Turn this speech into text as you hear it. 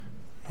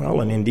Well,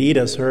 and indeed,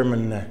 as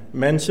Herman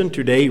mentioned,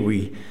 today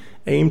we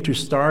aim to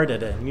start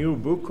at a new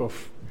book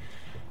of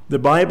the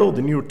Bible,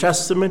 the New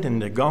Testament,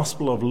 and the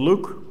Gospel of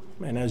Luke.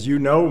 And as you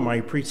know, my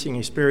preaching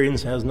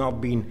experience has not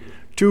been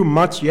too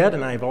much yet,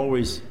 and I've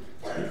always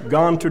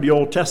gone to the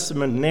Old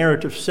Testament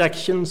narrative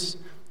sections.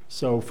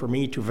 So for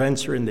me to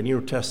venture in the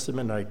New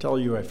Testament, I tell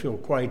you, I feel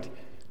quite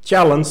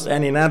challenged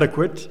and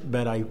inadequate,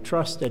 but I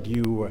trust that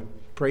you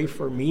pray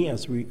for me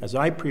as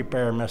I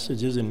prepare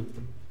messages,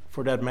 and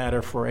for that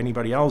matter, for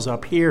anybody else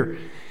up here,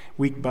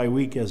 week by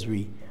week, as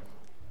we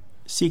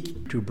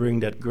seek to bring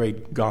that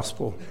great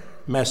gospel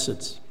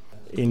message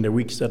in the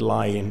weeks that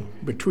lie in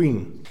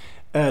between,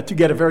 to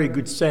get a very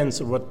good sense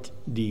of what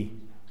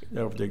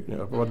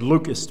what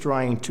Luke is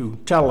trying to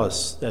tell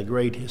us, that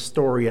great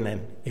historian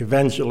and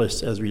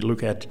evangelist, as we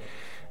look at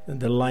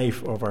the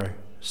life of our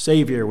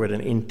Savior with an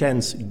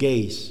intense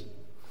gaze.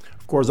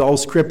 Of course, all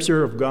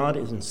Scripture of God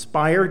is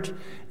inspired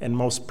and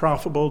most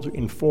profitable to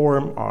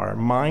inform our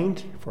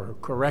mind for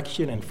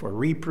correction and for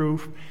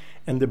reproof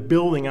and the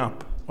building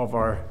up of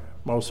our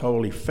most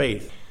holy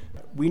faith.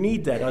 We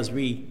need that as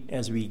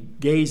we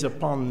gaze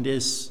upon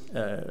this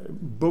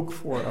book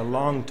for a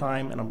long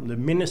time, and of the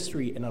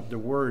ministry and of the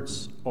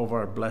words of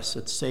our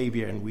blessed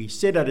Savior, and we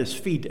sit at his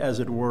feet,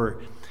 as it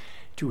were,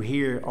 to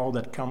hear all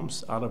that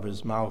comes out of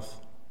his mouth.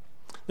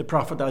 The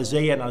prophet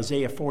Isaiah in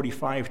Isaiah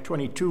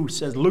 45:22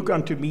 says, "Look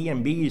unto me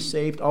and be ye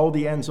saved, all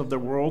the ends of the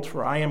world,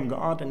 for I am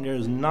God and there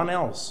is none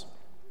else."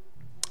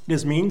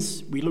 This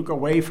means we look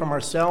away from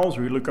ourselves,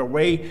 we look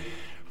away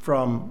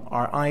from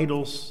our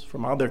idols,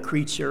 from other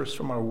creatures,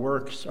 from our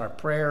works, our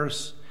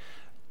prayers,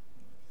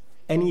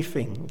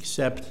 anything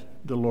except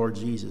the Lord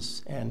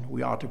Jesus, and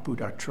we ought to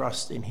put our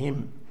trust in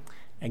him.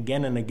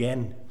 Again and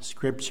again,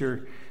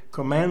 Scripture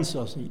commands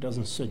us, he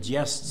doesn't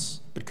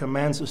suggest, but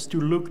commands us to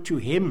look to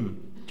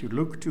him, to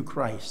look to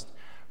Christ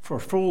for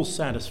full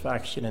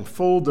satisfaction and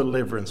full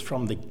deliverance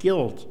from the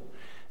guilt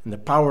and the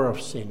power of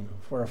sin,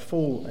 for a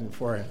full and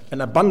for an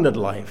abundant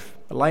life,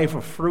 a life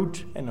of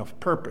fruit and of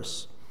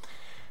purpose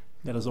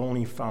that is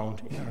only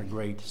found in our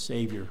great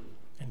Savior.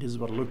 And this is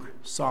what Luke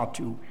sought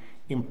to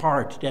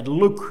impart, that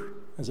look,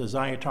 as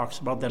Isaiah talks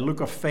about, that look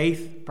of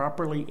faith,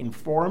 properly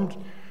informed,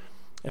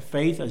 a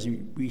faith, as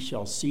we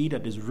shall see,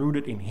 that is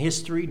rooted in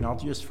history, not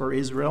just for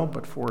Israel,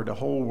 but for the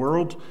whole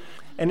world.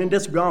 And in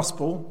this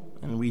gospel,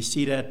 and we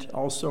see that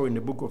also in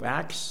the book of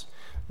Acts,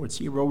 which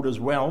he wrote as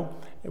well,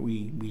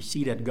 we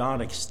see that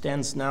God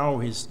extends now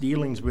his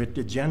dealings with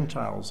the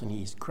Gentiles, and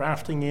he's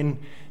crafting in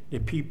the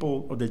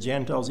people of the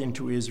Gentiles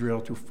into Israel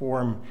to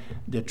form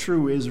the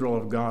true Israel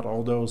of God,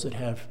 all those that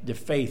have the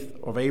faith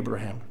of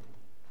Abraham.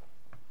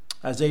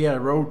 Isaiah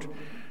wrote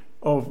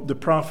of the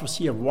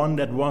prophecy of one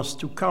that was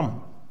to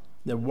come.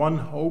 The one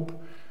hope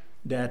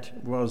that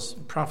was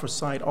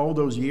prophesied all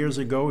those years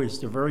ago is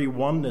the very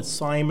one that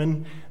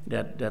Simon,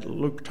 that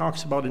Luke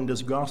talks about in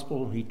this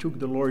gospel. He took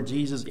the Lord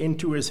Jesus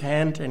into his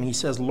hand and he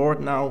says,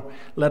 "Lord, now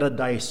let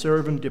thy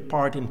servant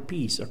depart in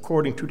peace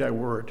according to thy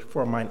word.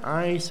 For mine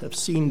eyes have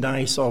seen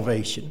thy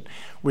salvation,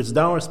 which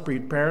thou hast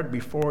prepared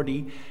before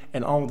thee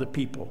and all the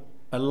people,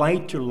 a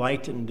light to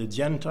lighten the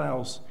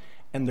Gentiles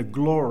and the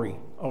glory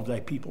of thy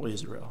people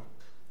Israel."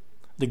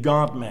 The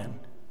God-man,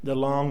 the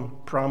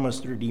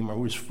long-promised Redeemer,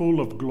 who is full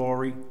of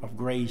glory, of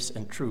grace,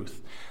 and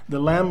truth.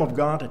 The Lamb of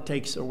God that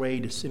takes away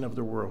the sin of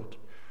the world.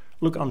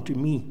 Look unto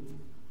me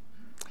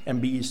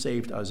and be ye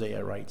saved,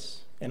 Isaiah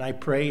writes. And I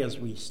pray as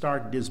we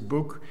start this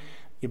book,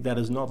 if that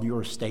is not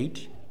your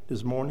state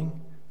this morning,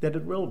 that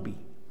it will be.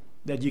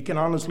 That you can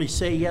honestly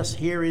say, yes,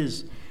 here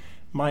is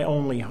my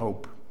only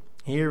hope.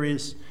 Here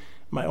is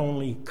my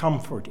only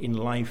comfort in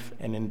life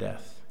and in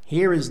death.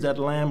 Here is that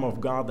Lamb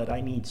of God that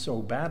I need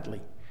so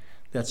badly,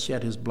 that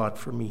shed his blood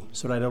for me,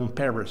 so that I don't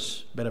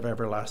perish, but have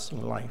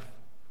everlasting life.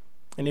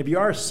 And if you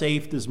are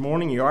saved this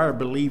morning, you are a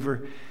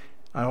believer,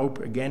 I hope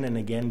again and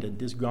again that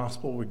this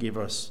gospel will give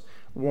us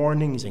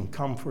warnings and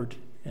comfort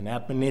and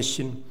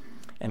admonition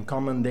and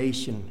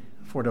commendation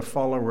for the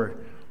follower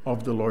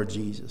of the Lord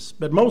Jesus.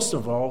 But most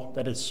of all,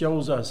 that it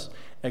shows us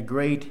a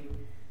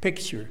great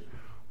picture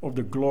of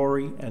the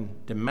glory and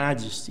the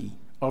majesty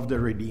of the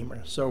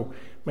Redeemer. So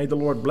may the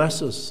Lord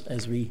bless us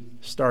as we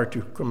start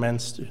to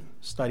commence to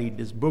study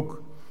this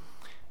book.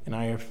 And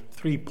I have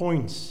 3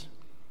 points.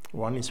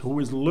 One is, who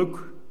is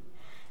Luke?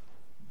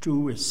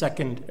 2 is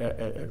second,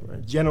 a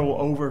general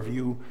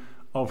overview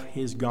of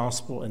his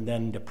gospel, and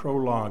then the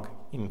prologue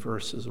in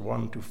verses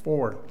 1 to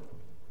 4.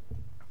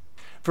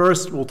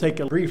 First, we'll take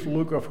a brief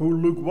look of who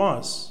Luke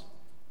was,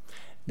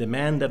 the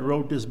man that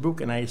wrote this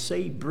book. And I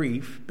say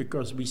brief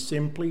because we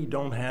simply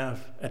don't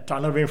have a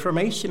ton of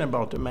information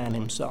about the man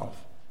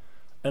himself.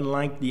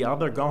 Unlike the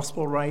other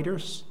gospel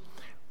writers,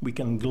 we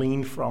can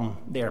glean from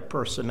their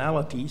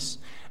personalities.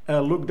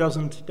 Luke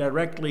doesn't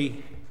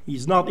directly,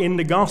 he's not in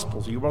the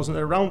Gospels. He wasn't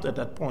around at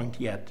that point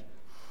yet.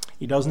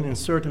 He doesn't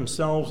insert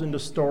himself in the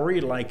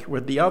story like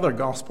with the other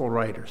gospel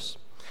writers.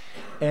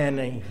 And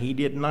he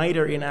did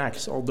neither in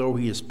Acts, although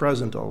he is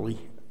present only.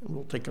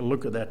 We'll take a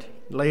look at that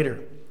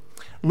later.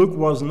 Luke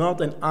was not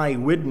an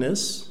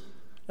eyewitness,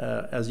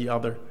 as the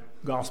other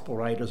gospel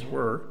writers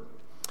were.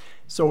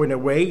 So in a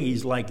way,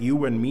 he's like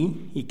you and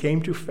me. He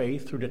came to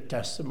faith through the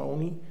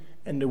testimony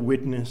and the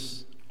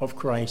witness of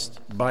Christ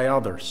by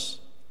others,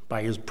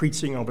 by his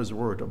preaching of his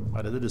word,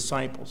 by the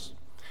disciples.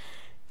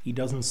 He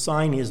doesn't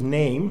sign his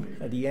name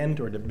at the end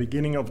or the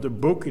beginning of the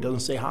book. He doesn't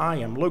say, "Hi,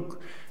 I'm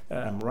Luke.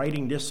 I'm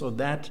writing this or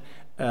that,"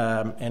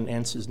 and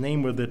ends his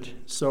name with it.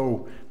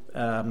 So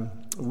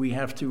we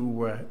have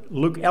to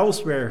look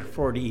elsewhere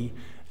for the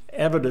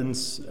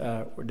evidence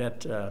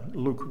that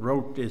Luke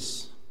wrote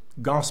this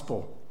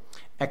gospel.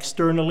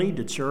 Externally,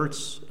 the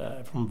church,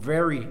 from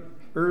very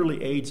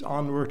early age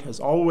onward,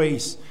 has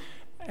always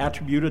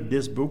attributed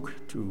this book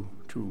to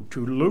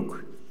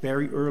Luke.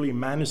 Very early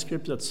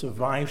manuscripts that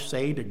survive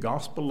say the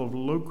Gospel of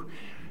Luke.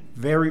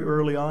 Very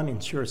early on in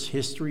church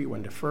history,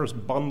 when the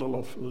first bundle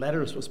of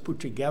letters was put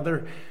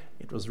together,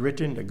 it was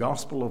written, the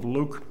Gospel of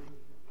Luke.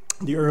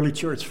 The early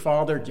church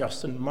father,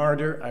 Justin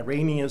Martyr,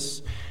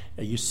 Irenaeus,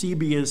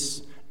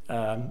 Eusebius,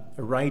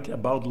 write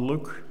about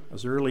Luke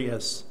as early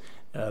as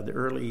the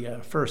early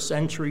first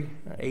century,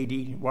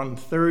 AD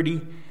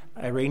 130.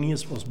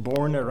 Irenaeus was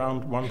born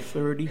around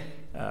 130.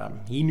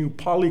 He knew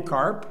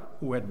Polycarp,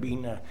 who had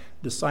been a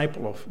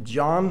disciple of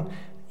John.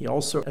 He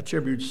also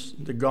attributes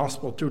the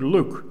gospel to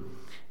Luke.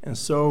 And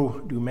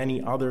so do many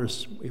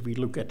others if we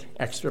look at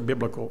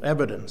extra-biblical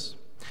evidence.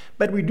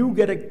 But we do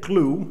get a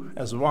clue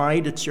as why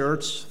the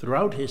church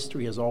throughout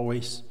history has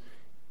always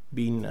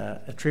been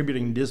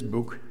attributing this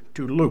book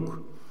to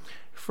Luke.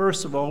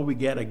 First of all, we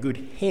get a good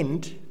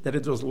hint that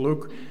it was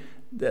Luke,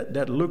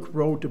 that Luke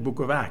wrote the book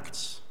of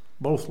Acts.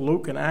 Both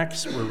Luke and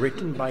Acts were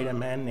written by a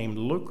man named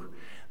Luke.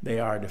 They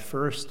are the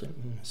first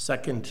and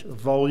second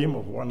volume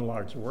of one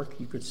large work,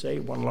 you could say,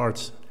 one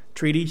large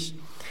treatise.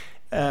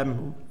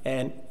 And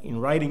in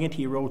writing it,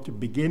 he wrote the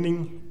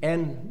beginning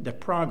and the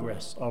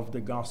progress of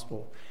the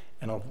gospel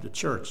and of the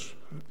church.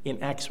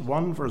 In Acts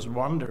 1, verse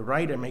 1, the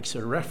writer makes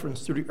a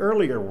reference to the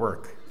earlier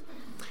work.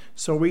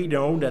 So we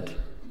know that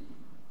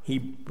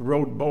he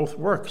wrote both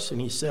works, and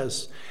he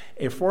says,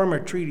 "A former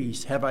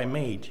treatise have I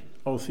made,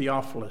 O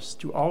Theophilus,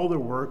 to all the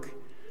work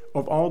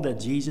of all that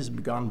Jesus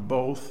began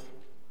both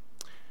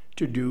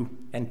to do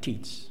and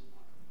teach."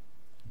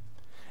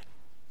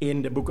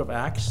 In the book of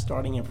Acts,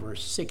 starting in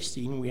verse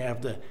 16, we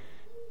have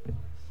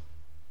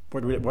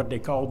what they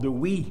call the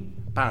 "we"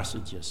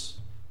 passages.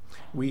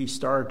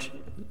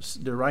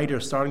 The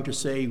writer starting to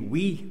say,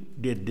 "We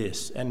did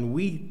this, and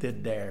we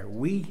did there.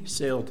 We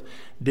sailed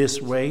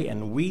this way,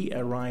 and we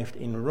arrived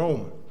in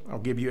Rome." I'll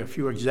give you a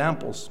few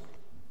examples.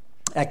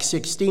 Acts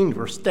 16,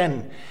 verse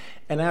 10.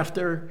 "And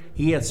after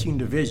he had seen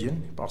the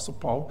vision," Apostle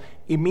Paul,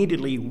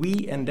 "immediately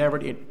we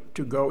endeavored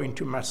to go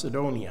into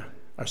Macedonia,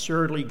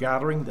 assuredly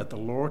gathering that the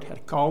Lord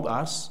had called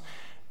us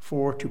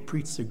to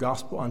preach the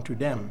gospel unto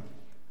them.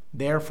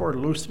 Therefore,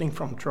 loosening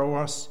from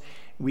Troas,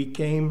 we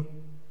came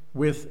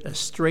with a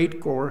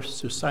straight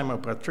course to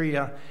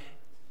Samothracia,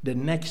 the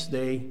next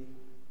day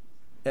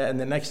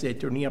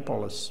to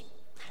Neapolis,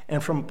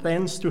 and from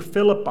thence to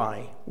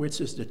Philippi,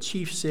 which is the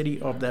chief city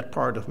of that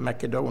part of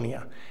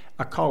Macedonia,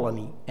 a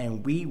colony,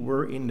 and we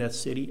were in that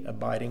city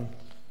abiding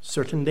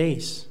certain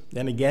days."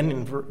 Then again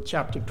in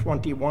chapter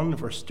 21,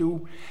 verse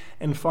 2,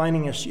 "And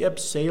finding a ship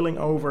sailing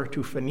over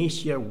to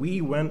Phoenicia,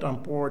 we went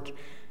on board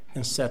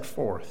and set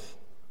forth."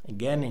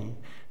 Again in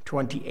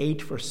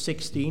 28, verse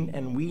 16,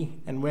 and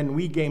when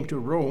we came to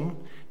Rome,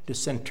 the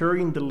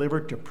centurion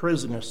delivered the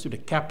prisoners to the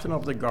captain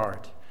of the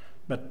guard,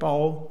 but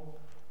Paul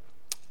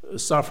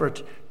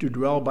suffered to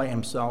dwell by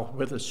himself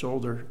with a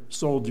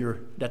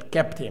soldier that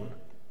kept him.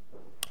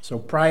 So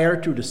prior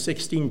to the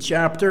 16th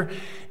chapter,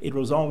 it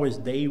was always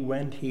they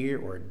went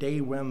here or they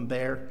went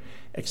there,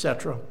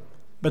 etc.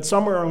 But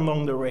somewhere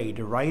along the way,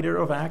 the writer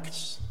of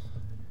Acts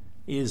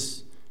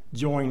is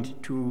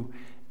joined to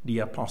the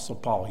Apostle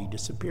Paul. He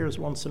disappears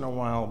once in a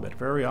while, but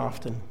very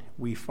often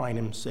we find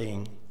him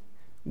saying,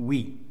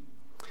 "we."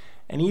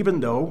 And even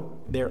though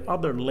there are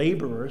other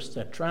laborers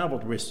that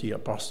traveled with the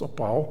Apostle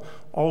Paul,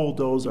 all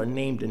those are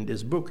named in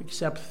this book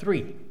except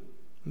 3.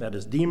 That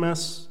is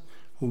Demas,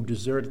 who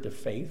deserted the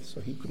faith,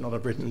 so he could not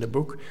have written the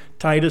book,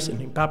 Titus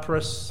and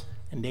Epaphras,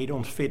 and they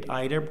don't fit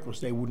either because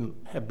they wouldn't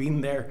have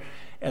been there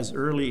as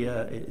early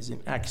as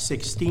in Acts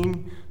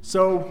 16.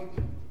 So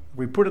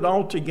we put it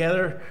all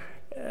together.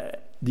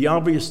 The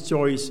obvious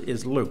choice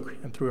is Luke,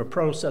 and through a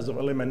process of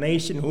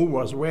elimination, who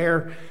was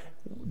where,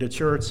 the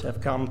church have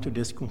come to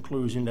this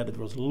conclusion that it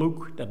was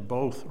Luke that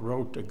both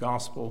wrote the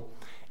gospel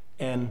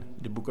and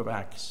the book of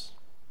Acts.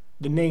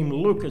 The name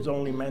Luke is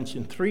only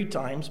mentioned 3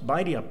 times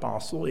by the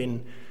apostle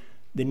in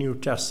the New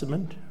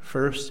Testament.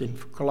 First in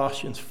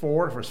Colossians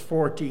 4, verse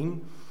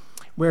 14,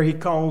 where he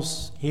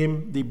calls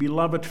him the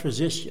beloved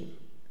physician.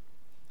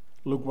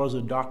 Luke was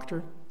a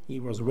doctor.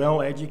 He was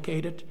well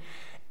educated,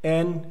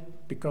 and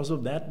because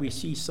of that, we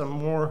see some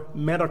more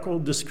medical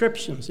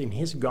descriptions in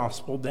his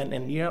gospel than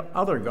in the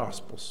other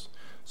gospels.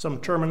 Some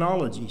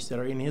terminologies that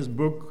are in his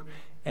book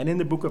and in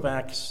the book of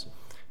Acts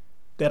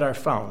that are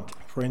found.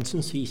 For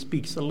instance, he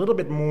speaks a little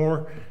bit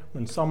more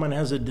when someone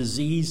has a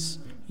disease.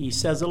 He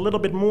says a little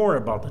bit more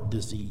about the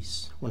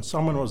disease. When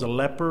someone was a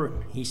leper,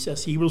 he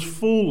says he was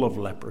full of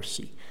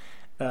leprosy.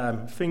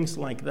 things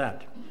like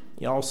that.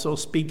 He also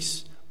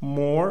speaks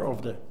more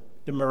of the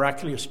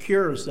miraculous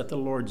cures that the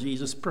Lord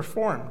Jesus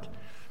performed.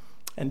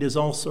 And this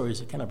also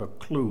is a kind of a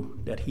clue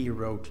that he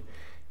wrote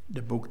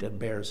the book that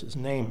bears his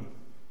name.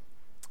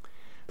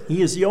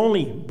 He is the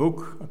only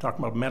book, I'm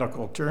talking about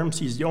medical terms,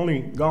 he's the only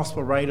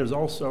gospel writer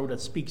also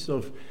that speaks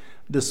of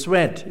the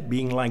sweat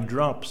being like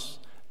drops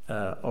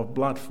of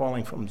blood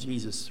falling from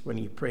Jesus when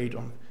he prayed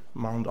on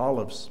Mount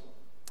Olives.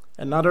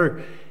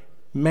 Another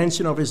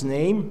mention of his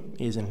name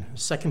is in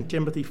 2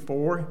 Timothy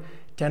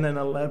 4:10 and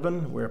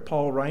 11, where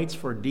Paul writes,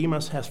 "For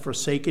Demas has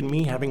forsaken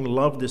me, having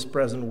loved this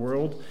present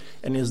world,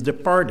 and is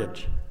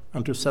departed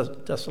unto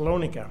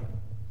Thessalonica."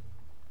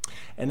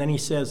 And then he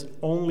says,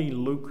 "Only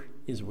Luke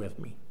is with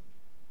me."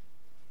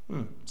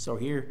 So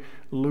here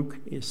Luke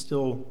is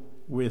still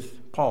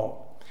with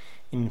Paul.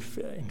 In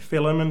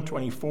Philemon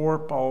 24,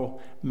 Paul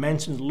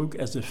mentions Luke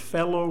as a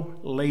fellow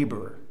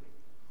laborer.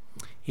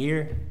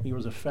 Here he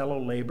was a fellow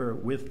laborer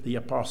with the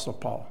Apostle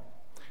Paul.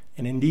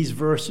 And in these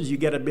verses you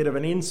get a bit of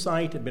an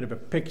insight, a bit of a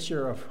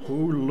picture of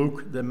who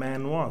Luke the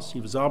man was.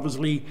 He was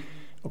obviously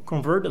a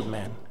converted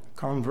man,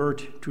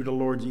 convert to the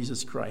Lord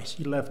Jesus Christ.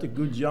 He left a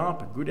good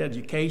job, a good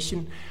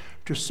education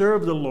to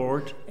serve the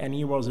Lord, and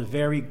he was a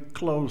very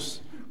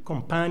close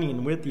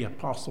companion with the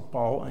Apostle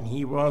Paul, and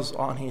he was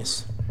on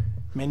his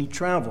many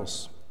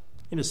travels.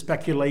 It is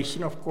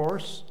speculation, of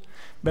course,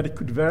 but it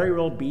could very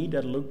well be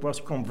that Luke was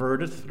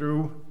converted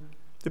through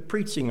the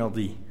preaching of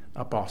the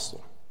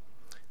apostle.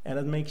 And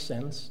it makes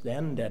sense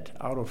then that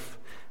out of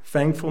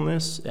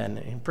thankfulness and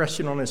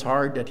impression on his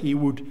heart that he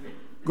would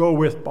go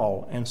with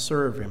Paul and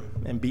serve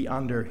him and be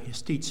under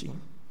his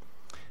teaching.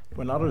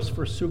 When others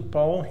forsook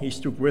Paul, he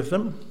stuck with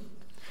them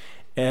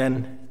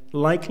and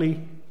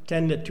likely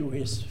tended to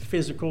his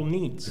physical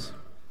needs.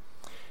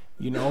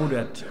 You know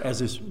that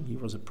he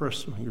was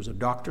a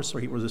doctor, so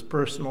he was his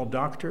personal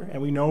doctor,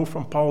 and we know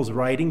from Paul's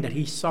writing that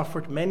he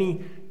suffered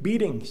many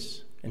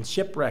beatings and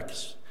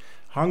shipwrecks,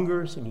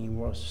 hungers, and he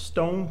was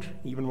stoned,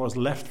 even was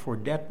left for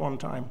dead one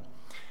time.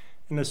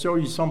 And it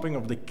shows you something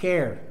of the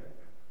care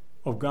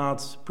of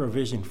God's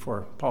provision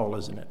for Paul,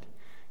 isn't it?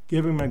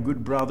 Give him a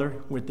good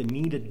brother with the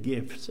needed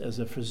gifts as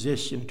a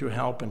physician to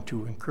help and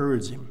to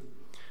encourage him.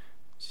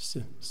 It's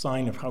a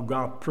sign of how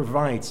God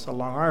provides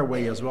along our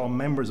way as well,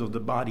 members of the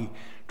body,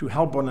 to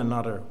help one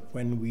another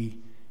when we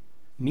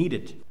need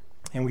it.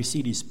 And we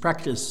see this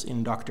practice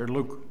in Dr.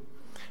 Luke.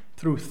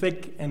 Through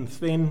thick and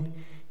thin,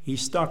 he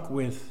stuck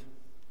with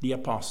the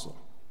apostle.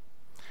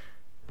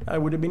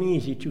 It would have been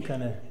easy to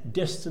kind of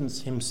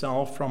distance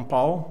himself from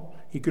Paul.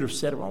 He could have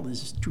said, well,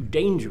 this is too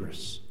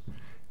dangerous,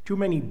 too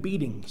many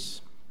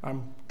beatings.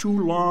 I'm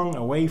too long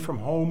away from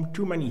home,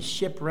 too many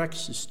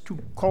shipwrecks, it's too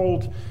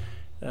cold,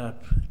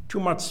 too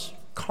much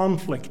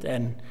conflict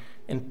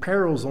and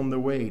perils on the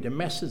way. The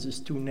message is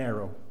too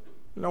narrow.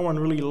 No one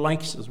really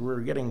likes us.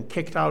 We're getting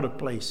kicked out of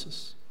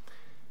places.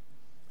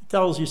 It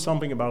tells you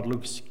something about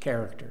Luke's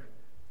character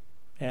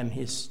and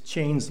his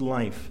changed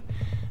life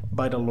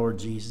by the Lord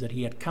Jesus, that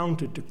he had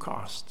counted the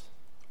cost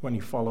when he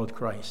followed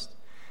Christ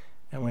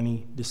and when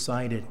he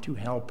decided to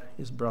help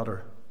his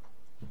brother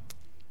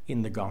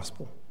in the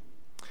gospel.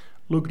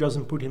 Luke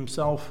doesn't put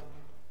himself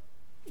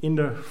in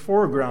the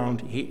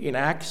foreground in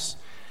Acts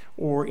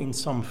or in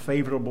some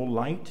favorable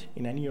light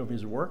in any of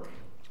his work.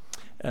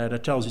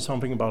 That tells you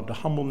something about the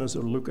humbleness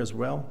of Luke as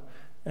well.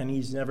 And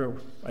he's never,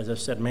 as I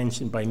said,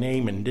 mentioned by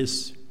name in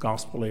this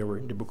gospel or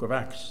in the book of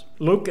Acts.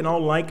 Luke, in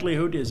all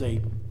likelihood, is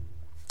a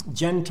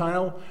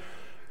Gentile,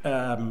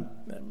 and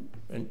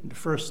the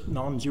first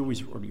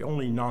non-Jewish or the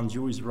only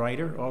non-Jewish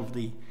writer of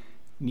the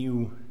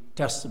New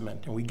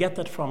Testament. And we get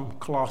that from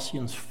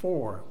Colossians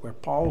 4, where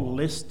Paul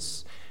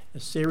lists a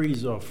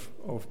series of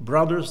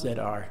brothers that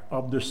are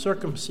of the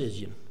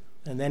circumcision.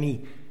 And then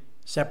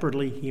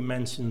he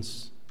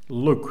mentions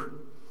Luke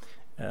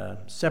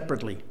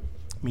separately,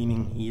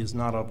 meaning he is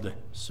not of the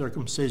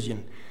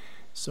circumcision.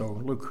 So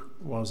Luke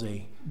was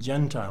a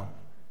Gentile.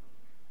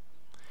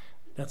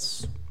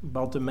 That's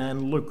about the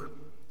man Luke.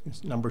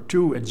 It's number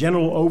 2, a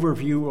general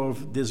overview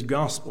of this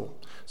gospel.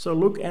 So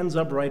Luke ends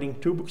up writing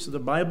 2 books of the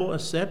Bible,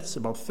 as said. It's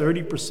about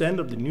 30%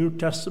 of the New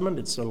Testament.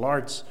 It's a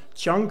large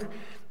chunk,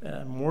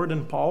 more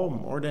than Paul,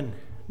 more than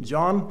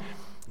John.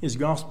 His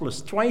gospel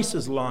is twice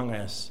as long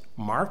as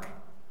Mark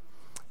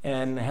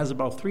and has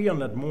about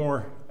 300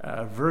 more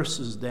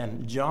verses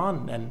than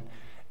John and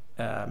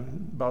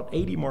about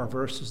 80 more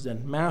verses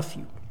than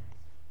Matthew.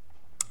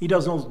 He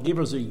does not give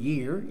us a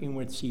year in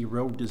which he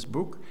wrote this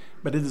book,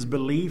 but it is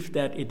believed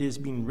that it has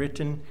been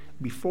written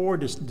before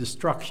the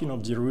destruction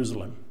of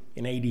Jerusalem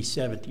in AD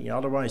 70.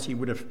 Otherwise, he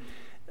would have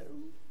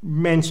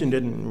mentioned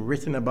it and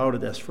written about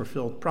it as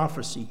fulfilled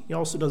prophecy. He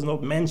also does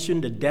not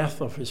mention the death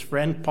of his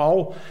friend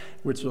Paul,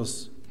 which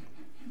is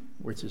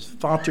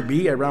thought to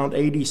be around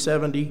AD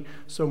 70.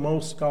 So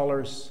most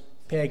scholars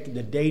peg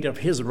the date of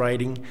his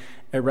writing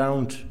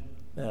around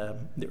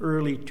the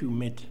early to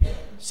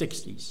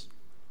mid-60s.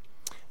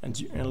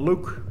 And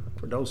Luke,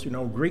 for those who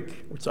know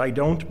Greek, which I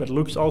don't, but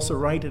Luke's also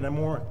write in a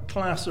more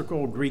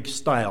classical Greek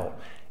style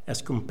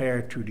as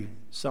compared to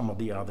some of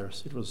the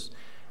others. It was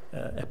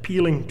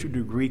appealing to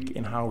the Greek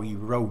in how he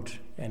wrote.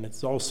 And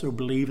it's also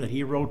believed that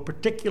he wrote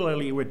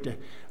particularly with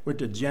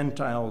the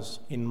Gentiles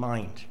in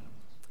mind.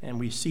 And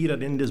we see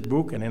that in this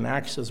book and in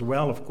Acts as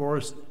well, of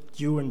course,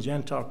 Jew and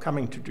Gentile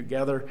coming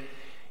together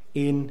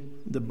in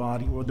the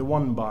body, or the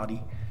one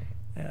body,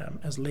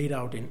 as laid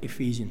out in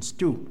Ephesians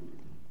 2.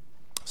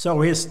 So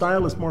his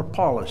style is more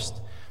polished,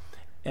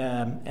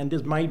 and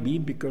this might be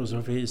because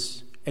of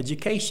his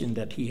education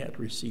that he had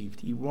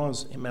received. He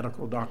was a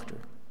medical doctor.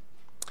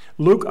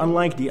 Luke,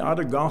 unlike the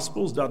other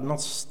Gospels, does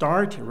not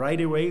start right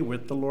away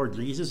with the Lord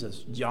Jesus, as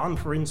John,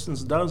 for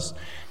instance, does,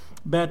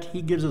 but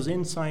he gives us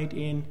insight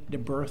in the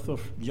birth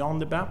of John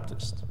the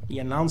Baptist, the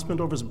announcement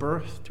of his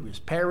birth to his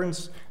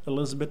parents,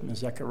 Elizabeth and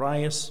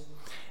Zacharias.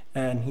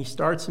 And he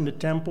starts in the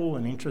temple,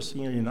 and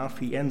interestingly enough,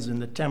 he ends in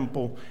the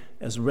temple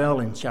as well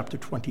in chapter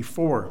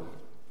 24.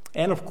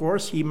 And of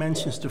course, he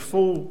mentions the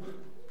full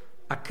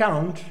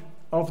account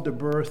of the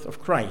birth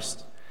of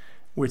Christ,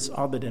 which,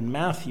 other than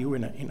Matthew,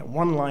 in a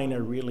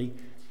one-liner, really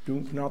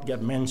do not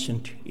get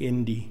mentioned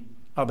in the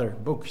other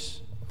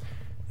books.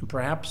 And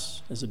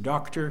perhaps, as a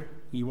doctor,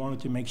 he wanted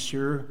to make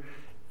sure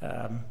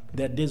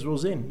that this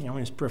was in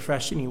his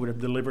profession. He would have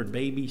delivered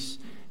babies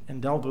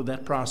and dealt with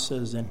that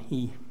process, and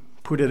he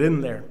put it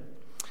in there.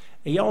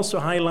 He also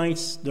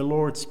highlights the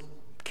Lord's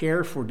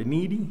care for the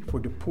needy, for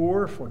the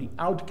poor, for the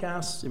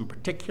outcasts in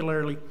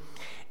particularly.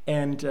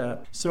 And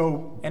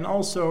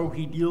also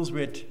he deals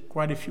with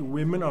quite a few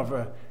women of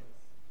a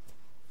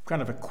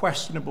kind of a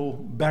questionable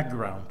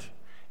background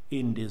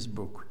in this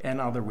book,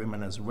 and other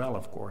women as well,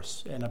 of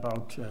course. And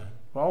about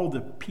all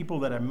the people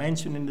that are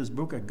mentioned in this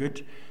book, a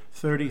good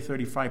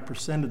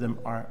 35% of them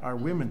are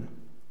women.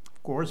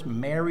 Of course,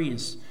 Mary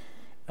is,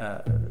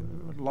 a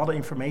lot of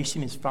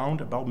information is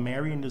found about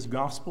Mary in this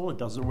gospel. It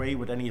does away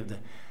with any of the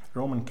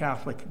Roman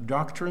Catholic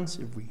doctrines.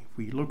 If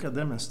we look at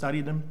them and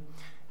study them,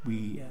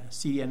 we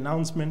see the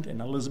announcement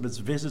and Elizabeth's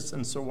visits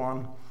and so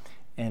on,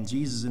 and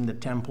Jesus in the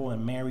temple,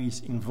 and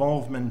Mary's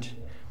involvement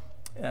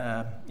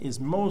is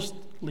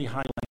mostly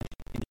highlighted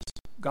in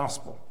this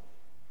gospel.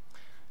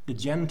 The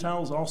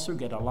Gentiles also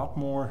get a lot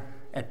more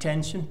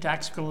attention,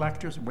 tax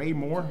collectors, way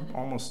more,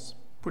 almost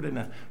put in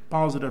a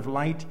positive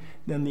light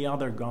than the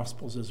other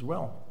gospels as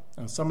well.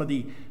 And some of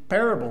the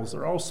parables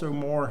are also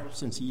more,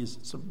 since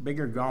it's a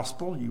bigger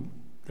gospel,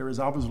 there is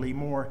obviously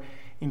more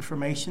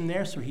information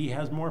there, so he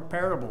has more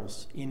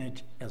parables in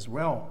it as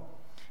well.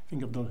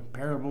 Think of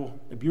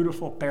the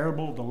beautiful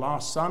parable of the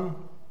lost son,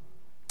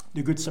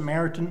 the Good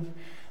Samaritan,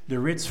 the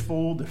rich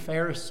fool, the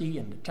Pharisee,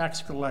 and the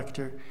tax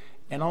collector,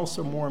 and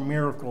also more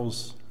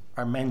miracles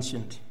are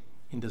mentioned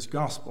in this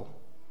gospel.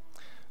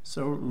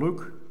 So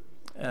Luke,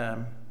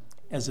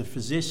 as a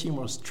physician,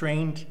 was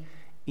trained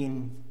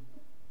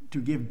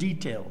to give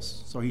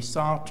details. So he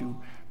sought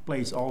to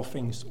place all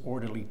things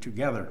orderly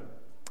together.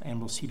 And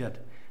we'll see that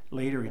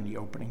later in the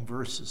opening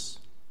verses.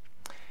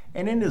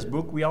 And in this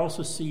book, we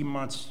also see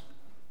much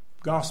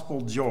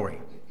gospel joy,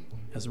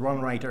 as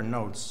one writer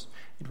notes.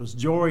 It was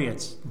joy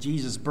at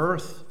Jesus'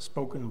 birth,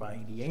 spoken by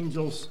the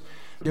angels.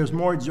 There's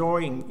more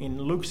joy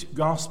in Luke's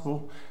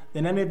gospel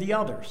than any of the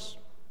others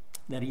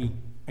that he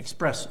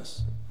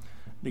expresses.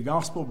 The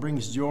gospel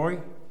brings joy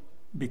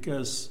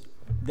because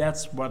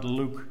that's what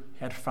Luke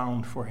had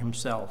found for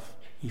himself.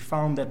 He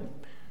found that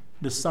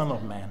the Son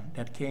of Man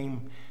that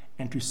came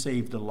and to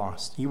save the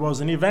lost. He was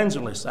an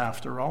evangelist,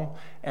 after all,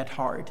 at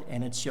heart,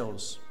 and it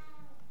shows.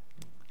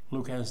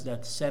 Luke has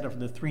that set of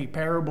the 3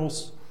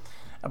 parables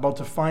about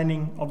the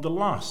finding of the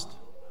lost.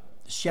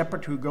 The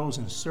shepherd who goes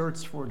and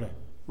searches for the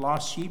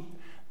lost sheep,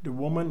 the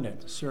woman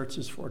that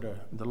searches for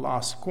the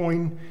lost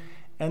coin,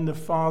 and the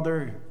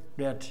father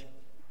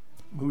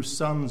whose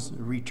sons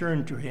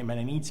return to him. And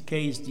in each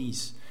case,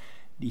 these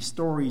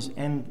stories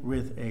end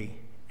with a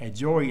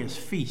joyous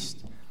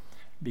feast,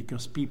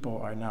 because people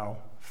are now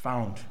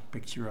found,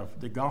 picture of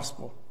the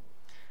gospel.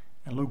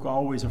 And Luke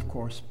always, of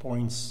course,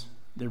 points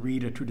the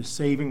reader to the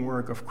saving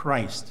work of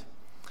Christ,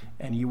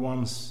 and he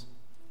wants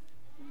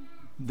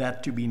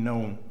that to be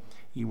known.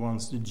 He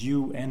wants the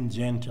Jew and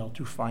Gentile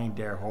to find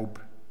their hope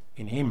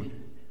in him.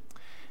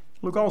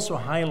 Luke also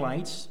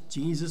highlights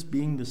Jesus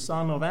being the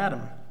son of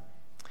Adam.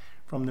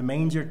 From the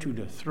manger to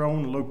the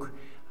throne, Luke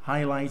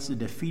highlights the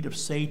defeat of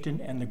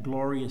Satan and the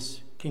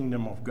glorious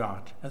kingdom of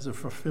God as a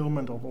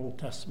fulfillment of Old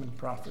Testament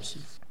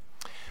prophecy.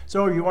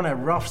 So if you want a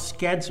rough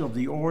sketch of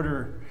the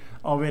order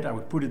of it, I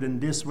would put it in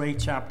this way.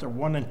 Chapter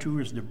 1 and 2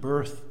 is the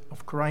birth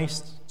of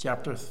Christ.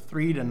 Chapter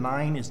 3 to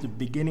 9 is the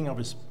beginning of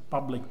his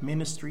public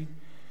ministry.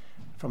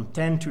 From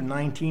 10 to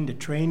 19, the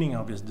training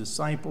of his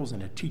disciples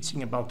and the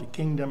teaching about the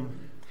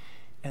kingdom.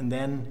 And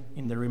then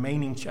in the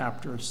remaining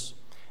chapters,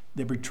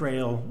 the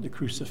betrayal, the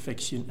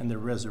crucifixion, and the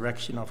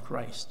resurrection of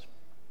Christ.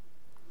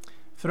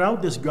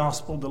 Throughout this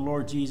gospel, the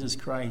Lord Jesus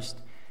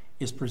Christ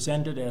is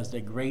presented as the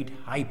great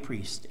high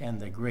priest and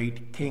the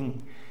great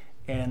king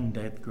and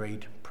that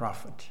great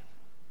prophet.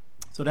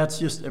 So that's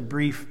just a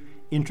brief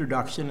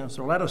introduction. And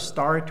so let us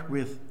start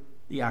with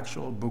the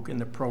actual book in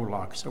the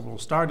prologue. So we'll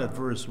start at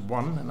verse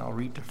 1, and I'll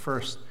read the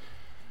first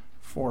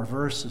 4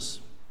 verses.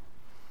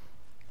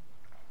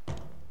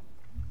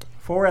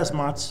 For as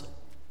much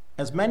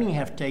as many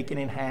have taken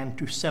in hand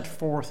to set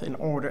forth in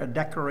order a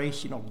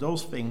declaration of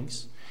those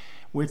things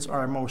which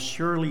are most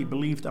surely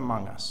believed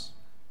among us,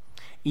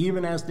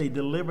 even as they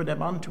delivered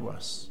them unto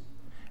us,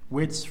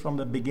 which from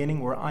the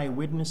beginning were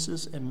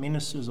eyewitnesses and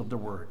ministers of the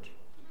word.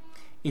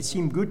 It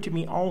seemed good to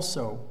me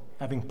also,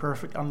 having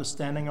perfect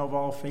understanding of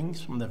all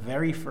things from the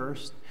very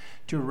first,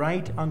 to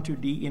write unto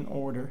thee in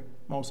order,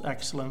 most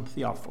excellent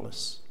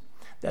Theophilus,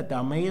 that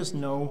thou mayest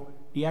know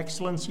the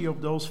excellency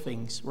of those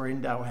things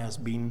wherein thou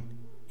hast been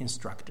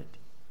instructed.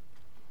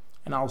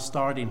 And I'll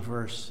start in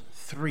verse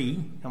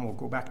 3, and we'll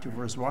go back to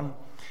verse 1,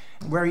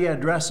 where he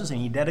addresses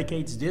and he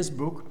dedicates this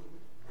book,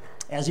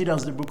 as he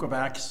does the book of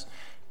Acts,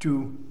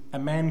 to a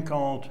man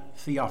called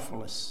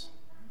Theophilus.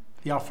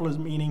 Theophilus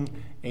meaning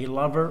a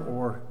lover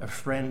or a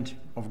friend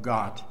of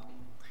God.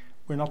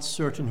 We're not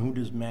certain who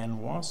this man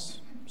was,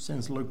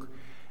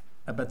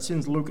 but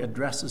since Luke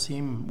addresses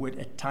him with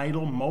a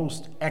title,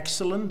 most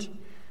excellent,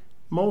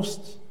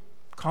 most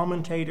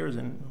commentators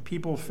and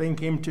people think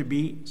him to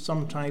be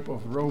some type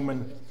of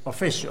Roman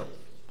official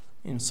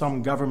in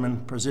some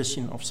government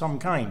position of some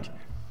kind.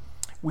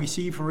 We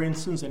see, for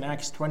instance, in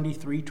Acts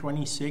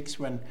 23:26,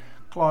 when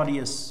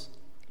Claudius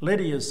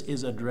Lydius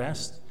is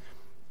addressed,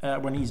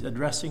 when he's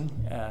addressing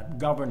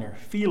Governor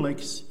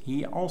Felix,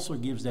 he also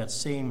gives that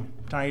same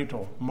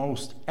title,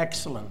 most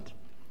excellent.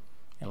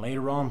 And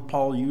later on,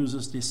 Paul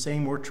uses this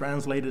same word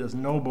translated as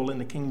noble in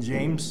the King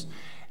James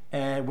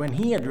when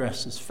he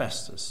addresses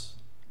Festus.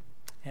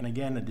 And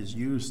again, it is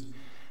used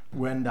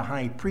when the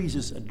high priest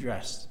is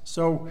addressed.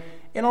 So,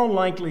 in all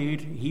likelihood,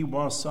 he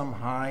was some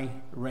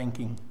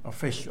high-ranking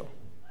official.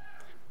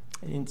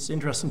 And it's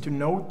interesting to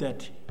note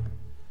that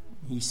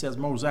he says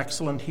most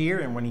excellent here,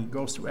 and when he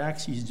goes to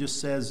Acts, he just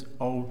says,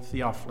 "O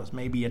Theophilus."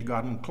 Maybe he had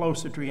gotten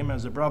closer to him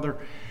as a brother,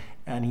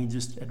 and he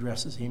just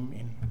addresses him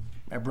in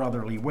a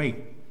brotherly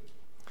way.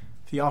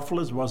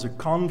 Theophilus was a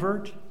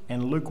convert,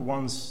 and Luke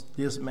wants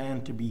this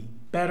man to be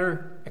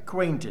better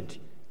acquainted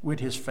with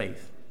his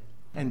faith.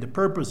 And the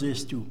purpose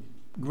is to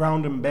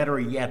ground him better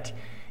yet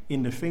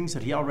in the things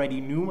that he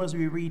already knew, as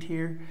we read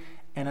here,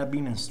 and had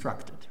been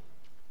instructed,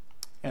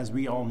 as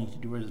we all need to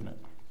do, isn't it?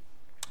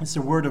 It's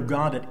the word of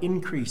God that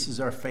increases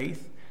our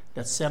faith,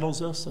 that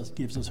settles us, that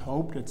gives us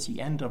hope. That's the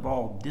end of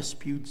all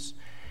disputes.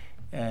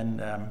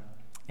 And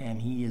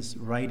he is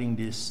writing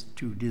this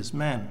to this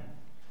man.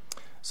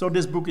 So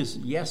this book is,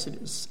 yes, it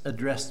is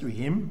addressed to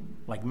him,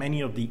 like many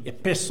of the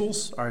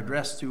epistles are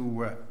addressed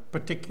to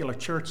particular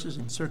churches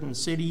in certain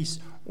cities,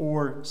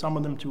 or some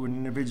of them to an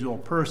individual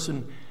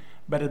person,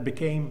 but it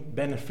became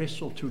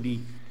beneficial to the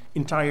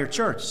entire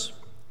church.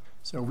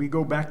 So we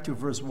go back to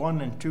verse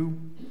 1 and 2.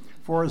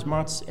 For as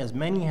much as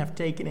many have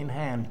taken in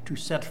hand to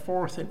set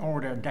forth in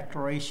order a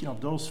declaration of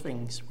those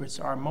things which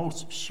are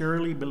most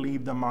surely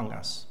believed among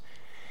us,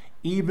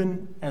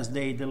 even as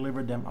they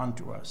delivered them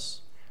unto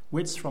us,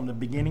 which from the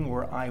beginning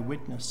were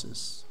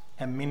eyewitnesses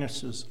and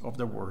ministers of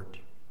the word.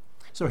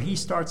 So he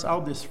starts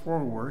out this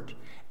foreword,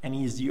 and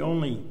he's the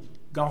only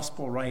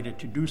gospel writer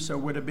to do so,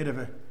 with a bit of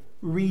a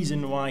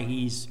reason why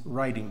he's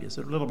writing this,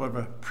 a little bit of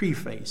a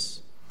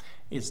preface.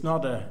 It's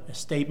not a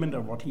statement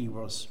of what he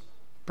was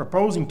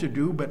proposing to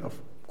do, but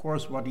of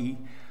course what he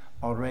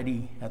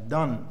already had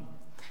done.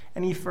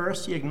 And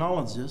he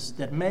acknowledges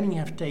that many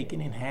have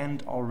taken in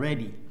hand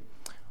already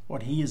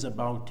what he is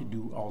about to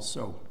do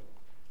also.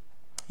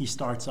 He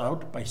starts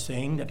out by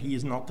saying that he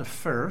is not the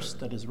first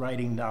that is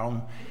writing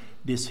down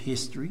this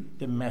history,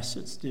 the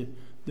message,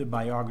 the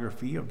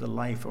biography of the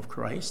life of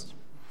Christ.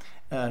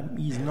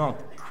 He's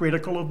not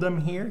critical of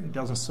them here. He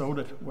doesn't show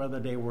that whether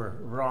they were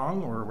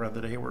wrong or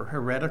whether they were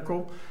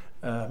heretical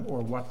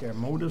or what their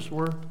motives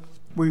were.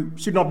 We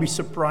should not be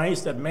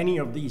surprised that many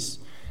of these,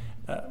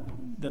 that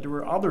there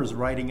were others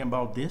writing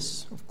about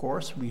this. Of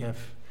course, we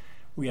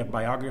have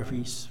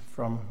biographies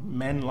from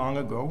men long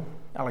ago,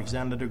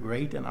 Alexander the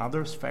Great and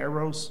others,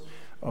 pharaohs,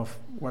 of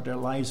what their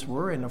lives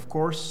were. And of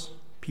course,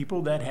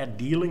 people that had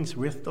dealings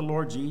with the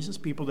Lord Jesus,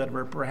 people that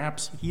were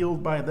perhaps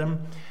healed by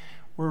them,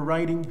 were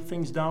writing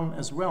things down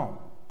as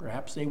well.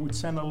 Perhaps they would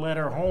send a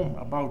letter home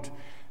about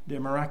the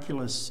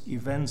miraculous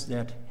events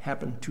that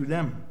happened to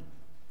them.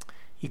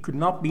 He could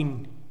not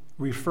be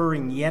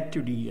referring yet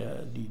to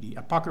the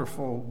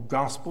apocryphal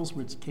Gospels,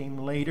 which came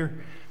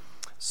later.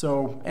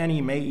 And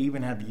he may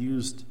even have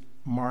used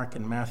Mark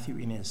and Matthew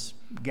in his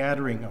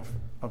gathering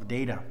of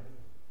data.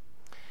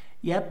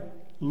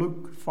 Yet,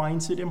 Luke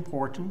finds it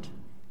important,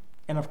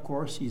 and of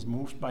course he's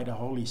moved by the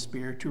Holy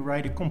Spirit to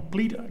write a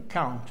complete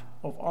account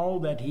of all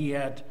that he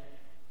had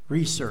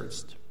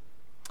researched,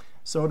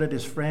 so that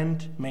his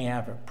friend may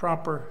have a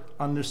proper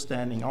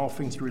understanding, all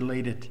things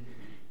related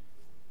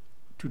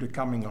to the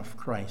coming of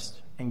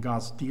Christ and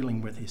God's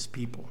dealing with his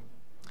people.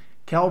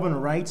 Calvin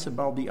writes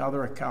about the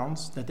other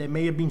accounts that they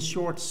may have been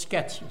short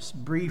sketches,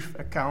 brief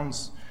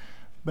accounts,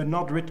 but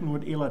not written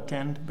with ill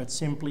intent, but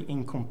simply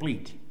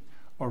incomplete,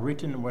 or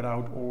written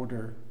without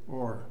order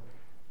or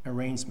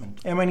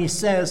arrangement. And when he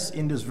says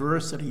in this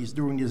verse that he's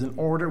doing this in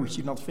order, we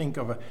should not think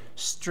of a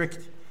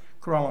strict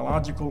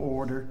chronological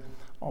order,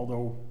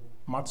 although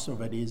much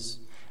of it is.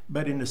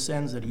 but in the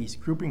sense that he's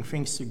grouping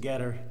things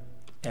together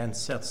and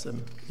sets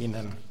them in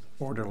an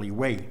orderly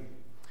way.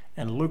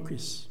 And Luke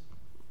is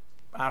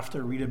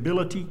after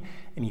readability,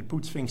 and he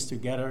puts things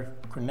together,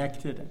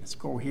 connected, and it's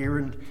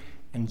coherent,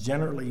 and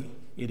generally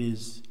it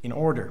is in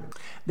order.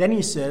 Then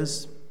he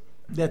says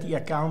that the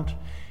account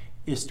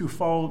is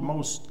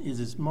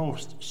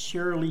most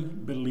surely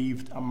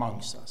believed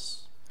amongst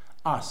us.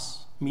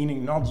 Us,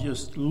 meaning not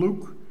just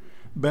Luke,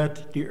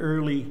 but the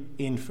early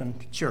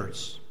infant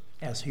church,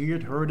 as he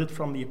had heard it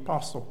from the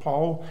Apostle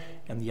Paul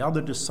and the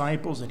other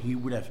disciples that he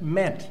would have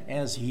met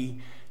as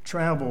he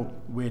traveled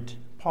with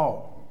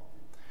Paul.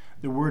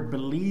 The word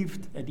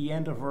believed at the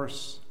end of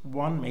verse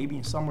 1, maybe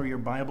in some of your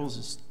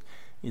Bibles,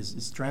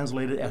 is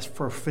translated as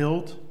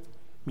fulfilled,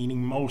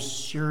 meaning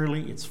most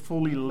surely. It's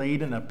fully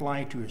laden,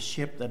 applied to a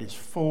ship that is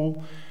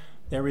full.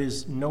 There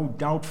is no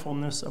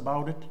doubtfulness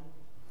about it.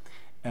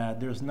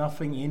 There's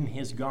nothing in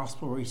his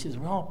gospel where he says,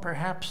 well,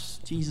 perhaps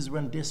Jesus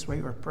went this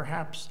way, or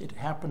perhaps it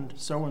happened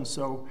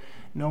so-and-so.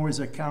 No, his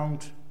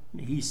account,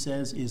 he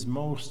says, is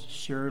most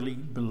surely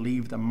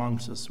believed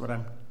amongst us, what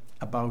I'm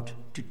about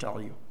to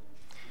tell you.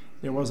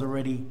 There was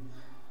already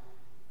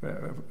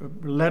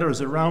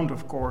letters around,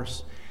 of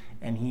course,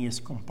 and he is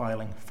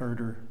compiling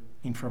further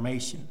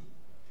information.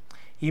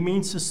 He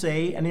means to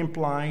say and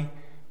imply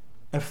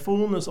a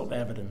fullness of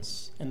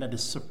evidence, and that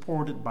is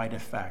supported by the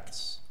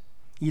facts.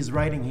 He is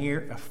writing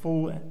here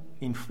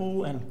in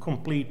full and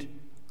complete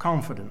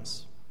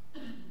confidence.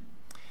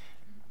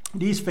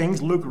 These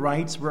things, Luke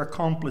writes, were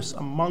accomplished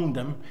among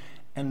them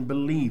and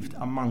believed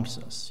amongst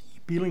us,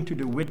 appealing to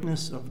the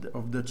witness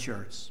of the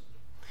church.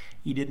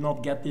 He did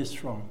not get this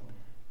from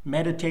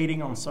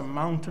meditating on some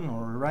mountain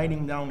or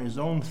writing down his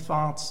own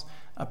thoughts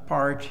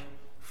apart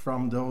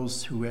from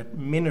those who had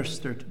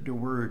ministered the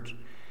word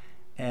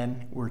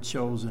and were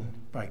chosen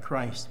by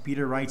Christ.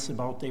 Peter writes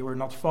about they were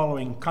not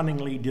following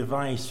cunningly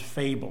devised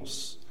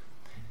fables.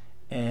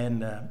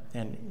 And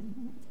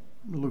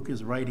Luke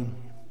is writing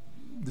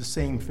the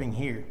same thing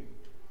here.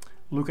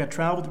 Luke had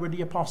traveled with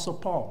the Apostle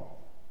Paul.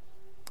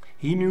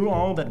 He knew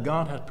all that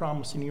God had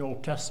promised in the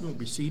Old Testament.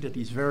 We see that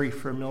he's very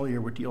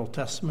familiar with the Old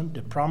Testament,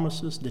 the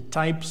promises, the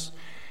types,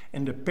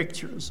 and the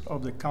pictures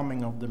of the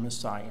coming of the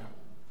Messiah.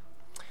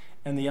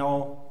 And they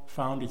all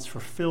found its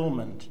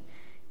fulfillment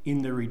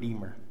in the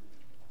Redeemer.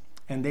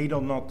 And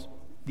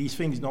these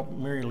things not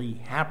merely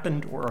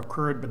happened or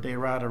occurred, but they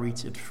rather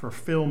reached its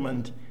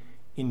fulfillment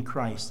in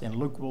Christ. And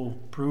Luke will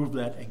prove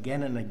that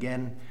again and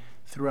again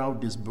throughout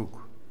this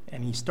book.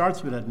 And he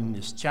starts with that in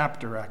this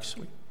chapter,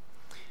 actually,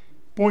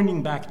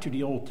 pointing back to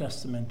the Old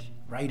Testament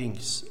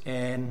writings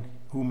and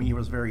whom he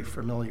was very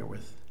familiar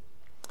with.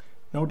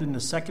 Note in the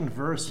second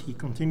verse, he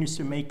continues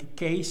to make a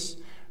case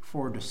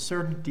for the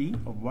certainty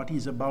of what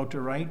he's about to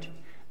write.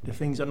 The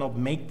things are not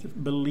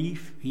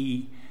make-believe.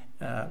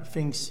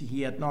 Things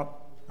he had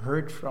not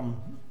heard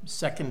from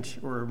second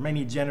or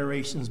many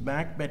generations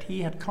back, but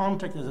he had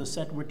contact, as I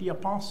said, with the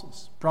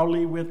apostles,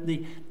 probably with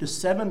the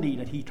 70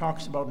 that he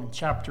talks about in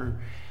chapter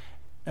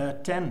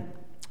 10,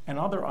 and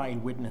other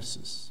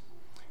eyewitnesses.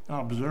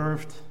 Had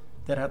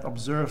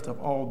observed of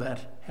all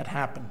that had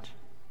happened.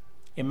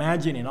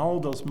 Imagine in all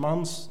those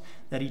months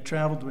that he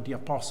traveled with the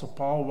Apostle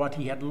Paul, what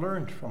he had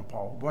learned from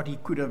Paul, what he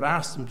could have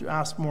asked him to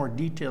ask more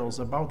details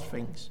about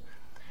things,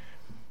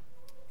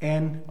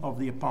 and of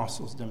the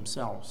apostles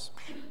themselves.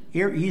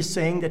 Here he's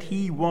saying that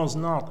he was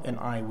not an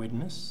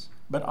eyewitness,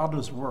 but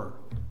others were,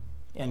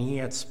 and he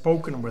had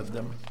spoken with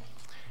them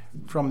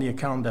from the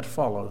account that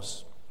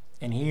follows.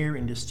 And here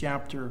in this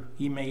chapter,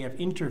 he may have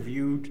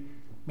interviewed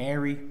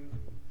Mary,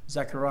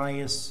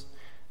 Zacharias,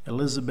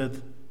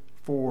 Elizabeth,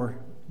 for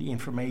the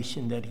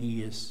information that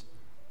he is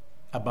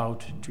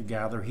about to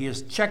gather. He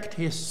has checked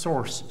his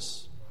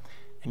sources,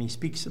 and he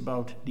speaks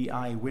about the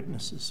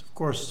eyewitnesses. Of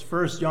course,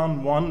 1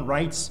 John 1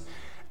 writes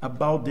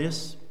about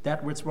this,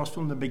 that which was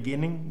from the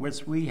beginning,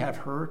 which we have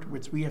heard,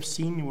 which we have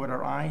seen with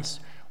our eyes,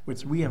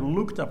 which we have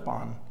looked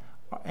upon,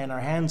 and our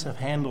hands have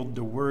handled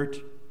the word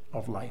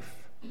of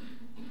life.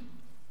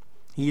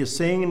 He is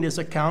saying in this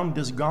account,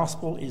 this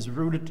gospel is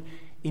rooted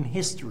in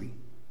history.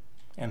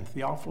 And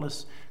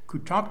Theophilus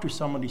could talk to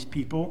some of these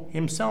people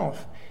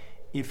himself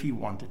if he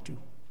wanted to.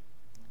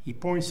 He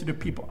points to the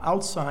people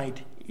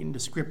outside in the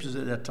scriptures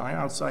at that time,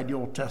 outside the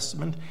Old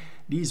Testament.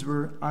 These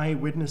were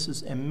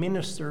eyewitnesses and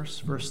ministers,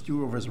 verse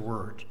 2, of his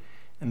word.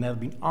 And they had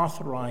been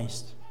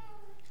authorized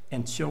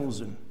and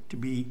chosen to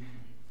be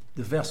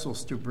the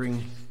vessels to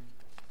bring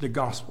the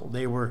gospel.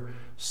 They were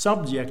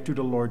subject to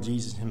the Lord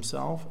Jesus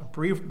himself,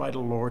 approved by the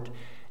Lord,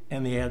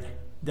 and they had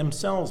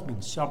themselves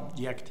been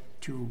subject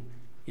to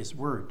his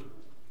word.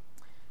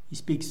 He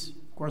speaks,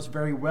 of course,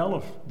 very well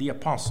of the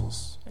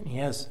apostles, and he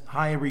has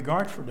high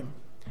regard for them.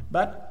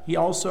 But he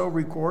also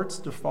records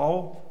the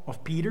fall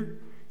of Peter.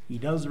 He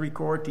does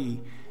record the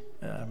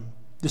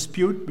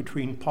dispute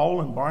between Paul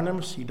and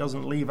Barnabas. He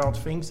doesn't leave out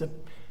things that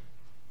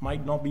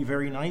might not be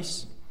very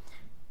nice.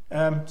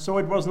 So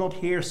it was not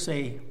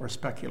hearsay or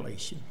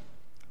speculation.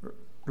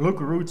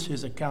 Luke roots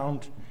his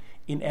account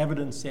in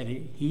evidence that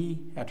he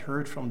had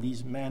heard from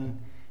these men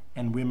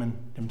and women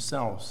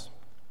themselves.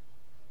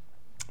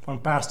 One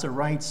pastor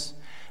writes,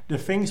 "The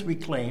things we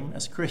claim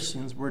as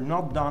Christians were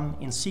not done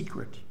in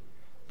secret.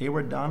 They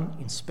were done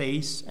in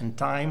space and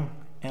time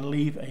and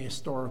leave a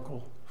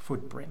historical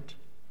footprint."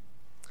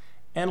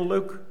 And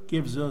Luke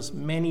gives us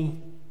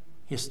many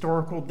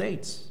historical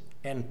dates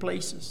and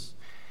places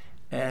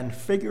and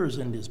figures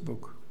in this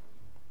book.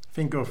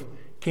 Think of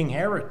King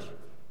Herod,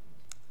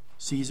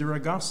 Caesar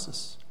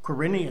Augustus,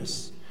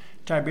 Quirinius,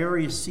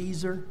 Tiberius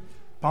Caesar,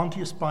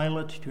 Pontius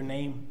Pilate, to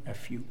name a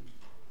few.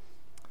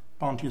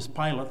 Pontius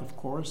Pilate, of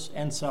course,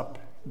 ends up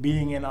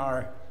being in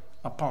our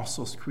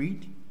Apostles'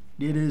 Creed.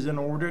 It is in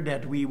order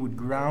that we would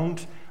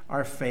ground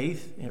our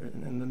faith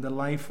in the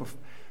life of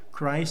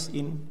Christ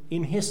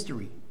in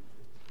history.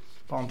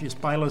 Pontius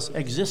Pilate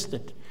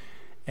existed,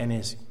 and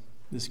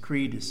this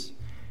creed is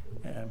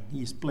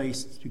he's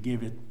placed to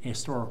give it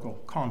historical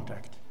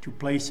context, to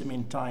place him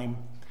in time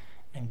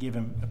and give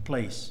him a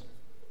place.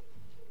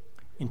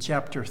 In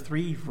chapter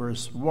 3,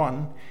 verse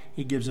 1,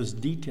 he gives us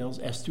details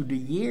as to the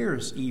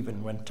years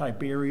even when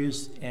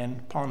Tiberius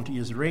and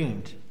Pontius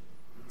reigned.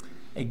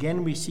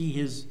 Again, we see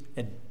his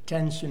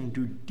attention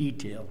to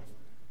detail,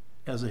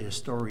 as a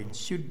historian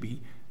should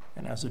be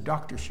and as a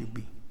doctor should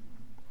be.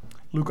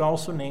 Luke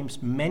also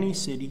names many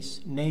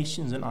cities,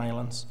 nations, and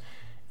islands,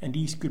 and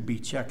these could be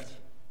checked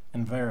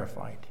and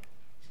verified.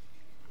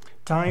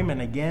 Time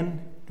and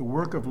again, the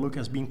work of Luke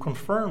has been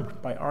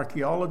confirmed by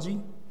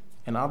archaeology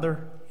and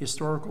other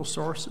historical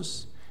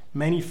sources.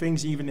 Many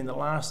things, even in the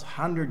last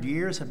 100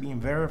 years, have been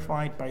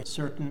verified by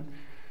certain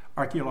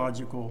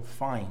archaeological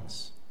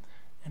finds.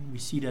 And we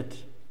see that,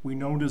 we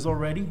know this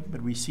already,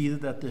 but we see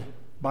that the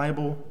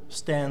Bible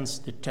stands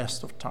the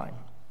test of time,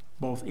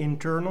 both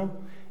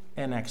internal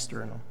and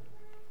external.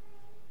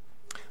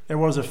 There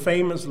was a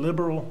famous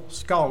liberal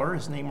scholar,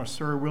 his name was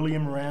Sir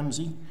William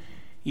Ramsay.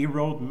 He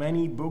wrote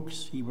many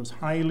books. He was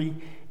highly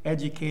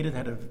educated,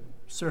 had a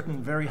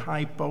certain very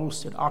high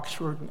post at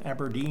Oxford and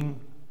Aberdeen.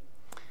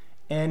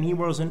 And he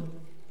was an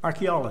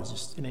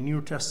archaeologist and a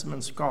New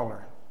Testament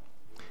scholar.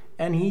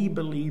 And he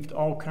believed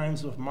all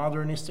kinds of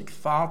modernistic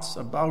thoughts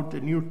about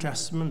the New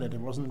Testament, that it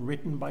wasn't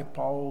written by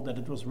Paul, that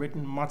it was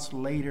written much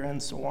later,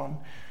 and so on.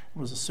 It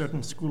was a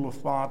certain school of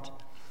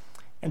thought.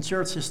 And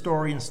church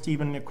historian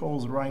Stephen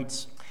Nichols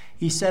writes,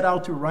 he set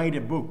out to write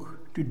a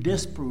book to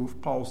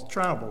disprove Paul's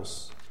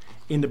travels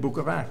in the book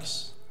of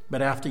Acts.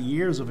 But after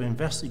years of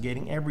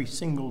investigating every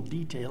single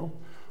detail,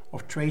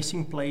 of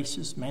tracing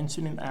places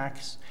mentioned in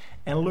Acts,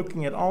 and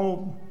looking at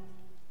all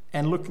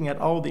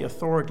the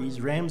authorities,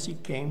 Ramsay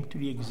came to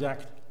the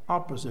exact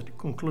opposite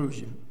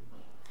conclusion.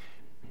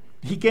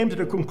 He came to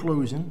the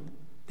conclusion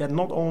that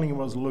not only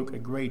was Luke a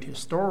great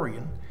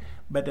historian,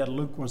 but that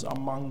Luke was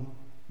among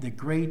the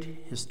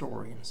great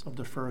historians of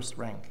the first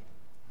rank.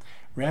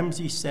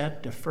 Ramsay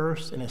said the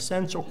first and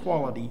essential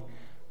quality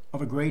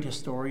of a great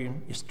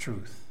historian is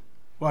truth.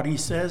 What he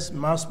says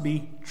must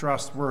be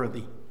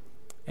trustworthy.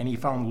 And he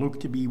found Luke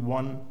to be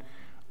one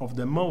of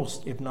the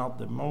most, if not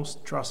the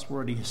most,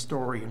 trustworthy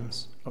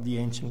historians of the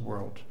ancient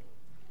world.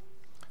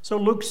 So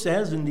Luke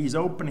says in these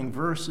opening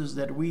verses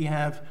that we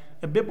have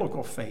a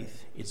biblical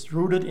faith. It's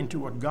rooted into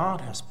what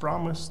God has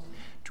promised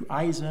to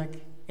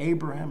Isaac,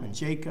 Abraham, and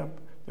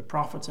Jacob, the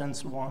prophets, and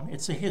so on.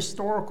 It's a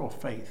historical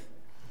faith,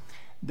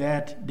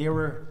 that there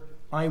were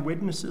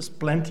eyewitnesses,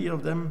 plenty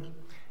of them,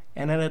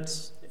 and that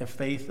it's a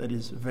faith that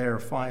is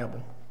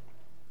verifiable.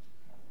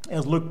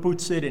 As Luke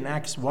puts it in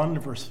Acts 1,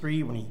 verse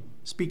 3, when he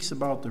speaks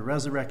about the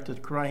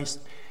resurrected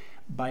Christ,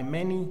 by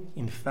many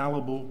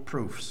infallible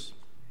proofs.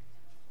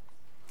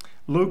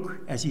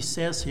 Luke, as he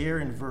says here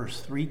in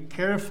verse 3,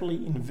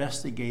 carefully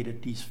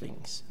investigated these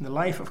things in the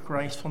life of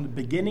Christ from the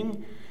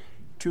beginning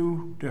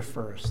to the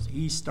first.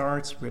 He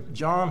starts with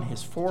John,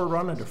 his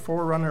forerunner, the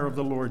forerunner of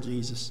the Lord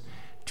Jesus,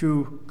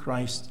 to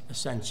Christ's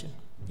ascension.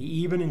 He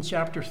even in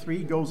chapter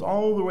 3 goes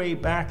all the way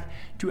back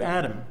to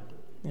Adam.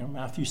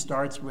 Matthew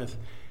starts with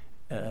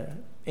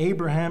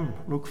Abraham.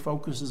 Luke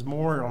focuses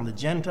more on the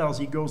Gentiles.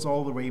 He goes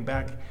all the way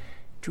back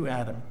to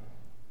Adam.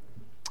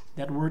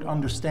 That word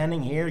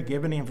understanding here,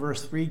 given in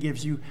verse 3,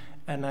 gives you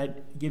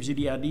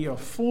the idea of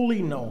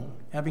fully known,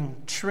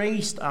 having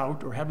traced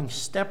out or having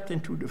stepped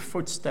into the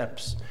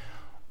footsteps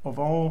of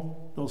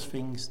all those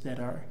things that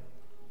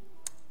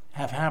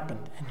have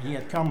happened. And he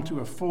had come to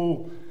a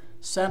full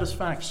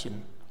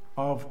satisfaction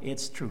of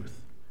its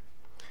truth.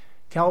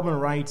 Calvin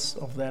writes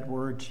of that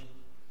word,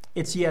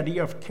 it's the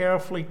idea of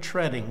carefully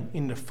treading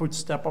in the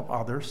footstep of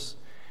others,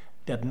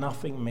 that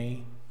nothing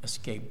may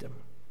escape them.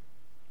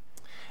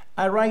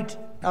 I write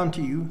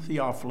unto you,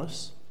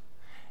 Theophilus,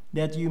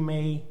 that you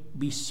may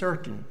be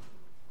certain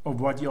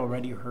of what you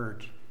already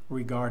heard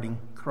regarding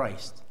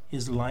Christ,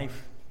 his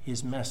life,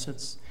 his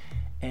message,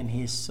 and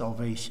his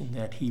salvation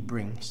that he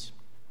brings.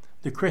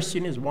 The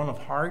Christian is one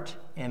of heart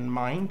and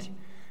mind.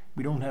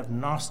 We don't have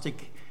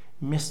Gnostic,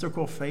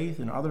 mystical faith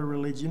in other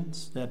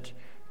religions that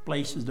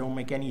places don't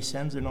make any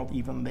sense, they're not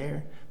even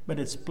there, but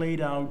it's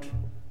played out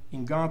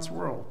in God's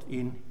world,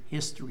 in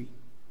history.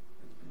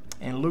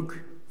 And Luke,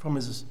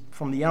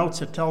 from the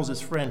outset, tells his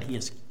friend he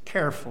has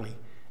carefully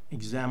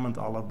examined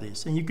all of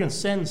this. And you can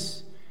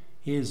sense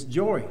his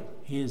joy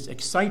his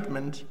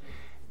excitement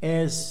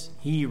as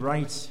he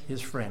writes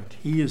his friend.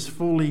 He is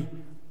fully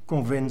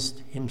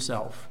convinced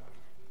himself.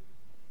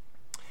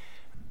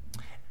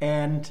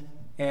 And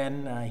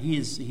he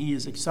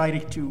is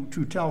excited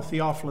to tell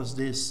Theophilus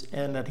this,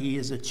 and that he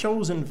is a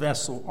chosen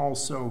vessel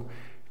also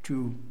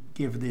to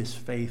give this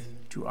faith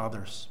to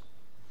others.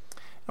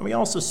 And we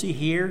also see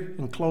here,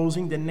 in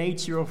closing, the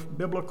nature of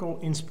biblical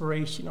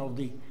inspiration of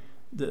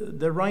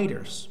the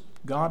writers.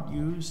 God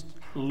used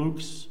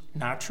Luke's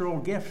natural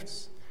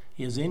gifts,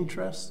 his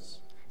interests,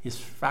 his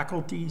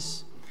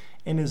faculties,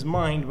 and his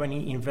mind when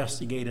he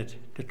investigated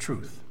the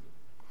truth.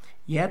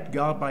 Yet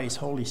God, by his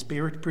Holy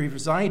Spirit,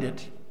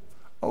 presided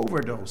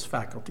over those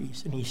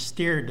faculties, and he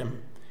steered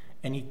them,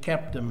 and he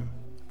kept them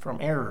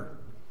from error.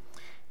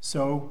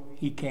 So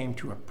he came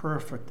to a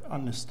perfect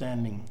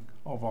understanding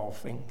of all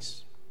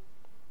things.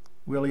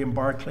 William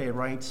Barclay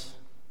writes,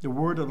 "The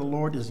word of the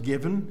Lord is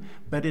given,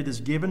 but it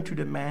is given to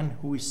the man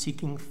who is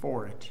seeking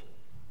for it."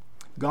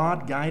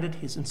 God guided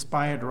his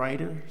inspired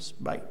writers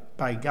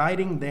by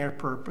guiding their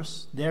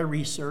purpose, their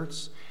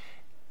research,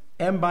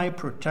 and by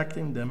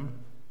protecting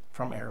them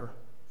from error.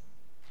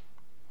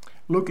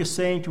 Luke is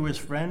saying to his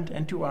friend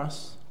and to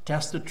us,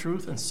 test the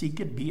truth and seek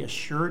it, be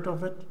assured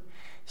of it.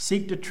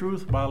 Seek the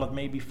truth while it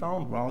may be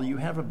found, while you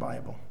have a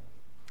Bible.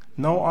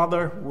 No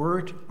other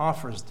word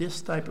offers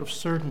this type of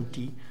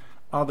certainty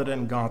other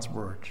than God's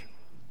word.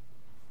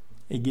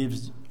 It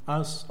gives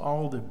us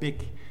all the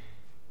big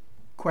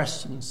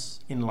questions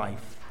in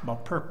life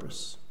about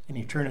purpose and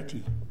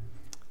eternity,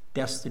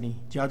 destiny,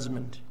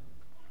 judgment.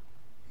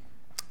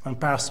 One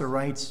pastor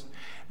writes,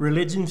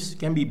 "Religions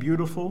can be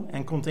beautiful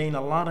and contain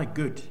a lot of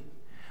good,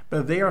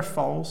 but if they are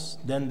false,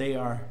 then they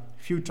are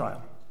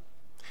futile.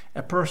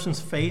 A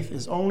person's faith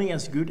is only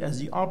as good as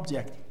the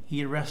object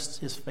he rests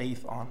his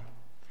faith on.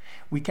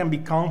 We can be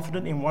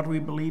confident in what we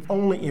believe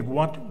only if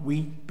what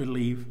we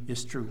believe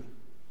is true.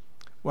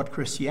 What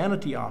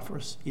Christianity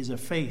offers is a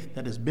faith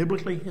that is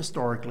biblically,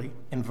 historically,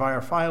 and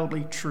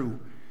verifiably true,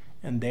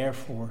 and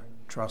therefore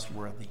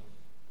trustworthy."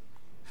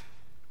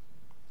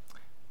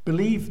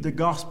 Believe the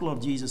gospel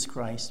of Jesus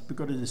Christ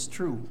because it is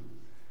true,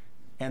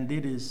 and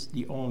it is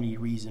the only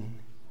reason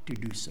to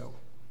do so.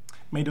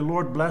 May the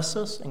Lord bless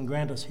us and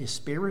grant us his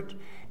Spirit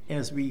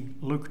as we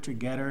look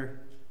together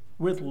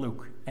with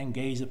Luke and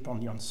gaze upon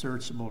the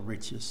unsearchable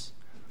riches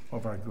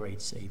of our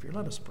great Savior.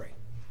 Let us pray.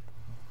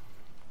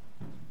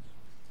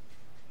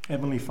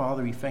 Heavenly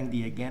Father, we thank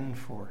thee again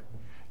for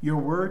your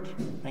word.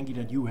 Thank you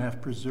that you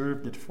have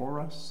preserved it for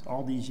us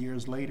all these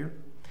years later.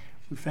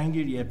 We thank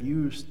you that you have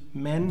used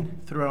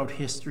men throughout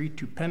history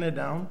to pen it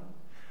down,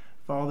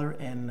 Father,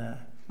 and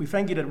we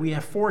thank you that we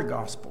have 4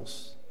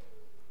 Gospels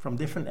from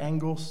different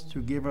angles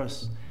to give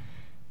us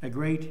a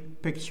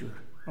great picture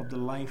of the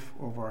life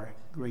of our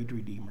great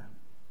Redeemer.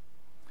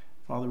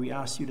 Father, we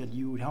ask you that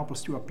you would help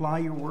us to apply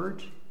your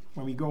word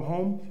when we go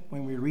home,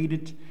 when we read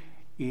it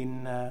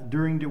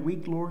during the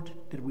week, Lord,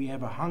 that we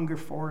have a hunger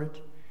for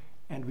it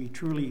and we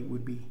truly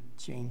would be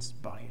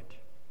changed by it.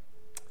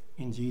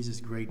 In Jesus'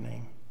 great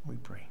name we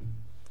pray.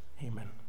 Amen.